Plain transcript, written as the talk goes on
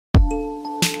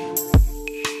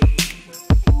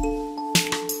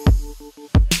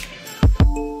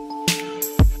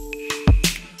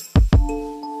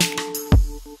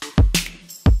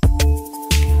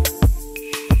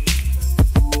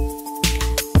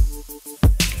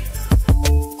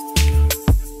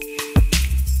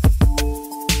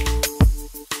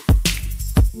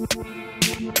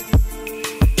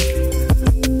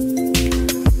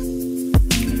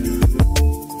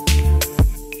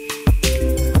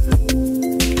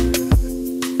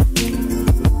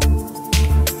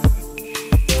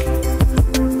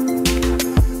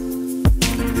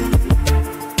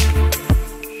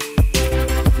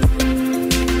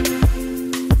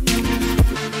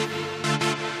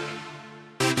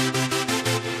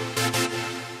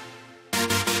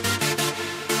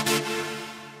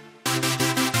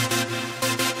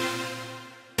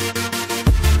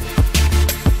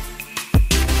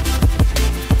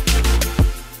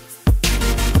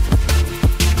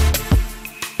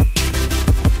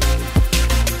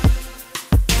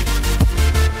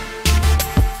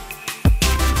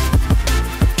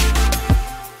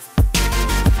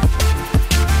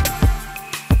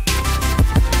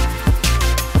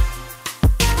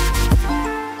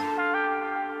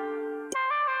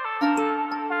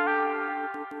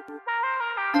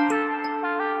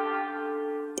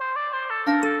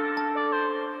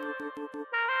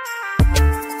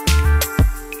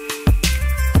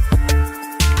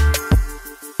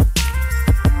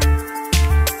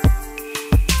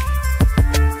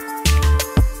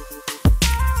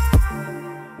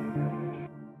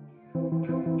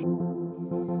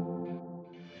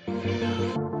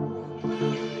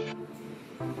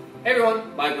Hey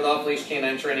everyone, Mike with Leash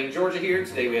K9 Training, Georgia here.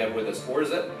 Today we have with us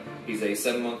Orzo. He's a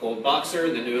 7-month-old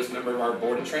boxer, the newest member of our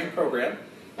board and train program.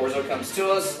 Orzo comes to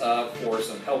us for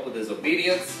some help with his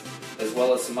obedience, as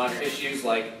well as some minor issues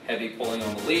like heavy pulling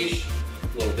on the leash,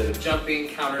 a little bit of jumping,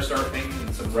 counter surfing,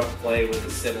 and some rough play with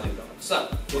his sibling dog. So,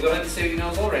 we'll go ahead and see what he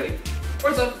knows already.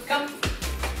 Orzo, come.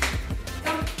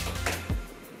 Come.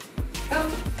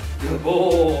 Come. Good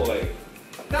boy.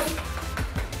 Come.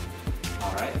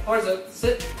 All right, Orzo,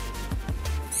 sit.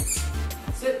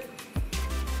 Sit.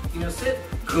 You know, sit.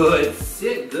 Good.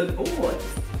 Sit. Good boy.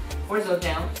 Orzo,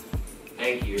 down.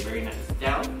 Thank you. Very nice.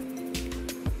 Down.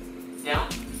 Down.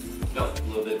 Nope. A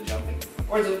little bit of jumping.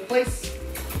 Orzo, place.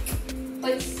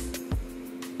 Place.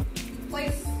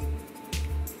 Place.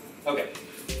 Okay.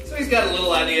 So he's got a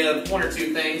little idea of one or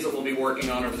two things that we'll be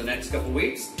working on over the next couple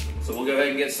weeks. So we'll go ahead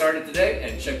and get started today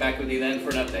and check back with you then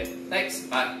for an update. Thanks.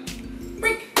 Bye.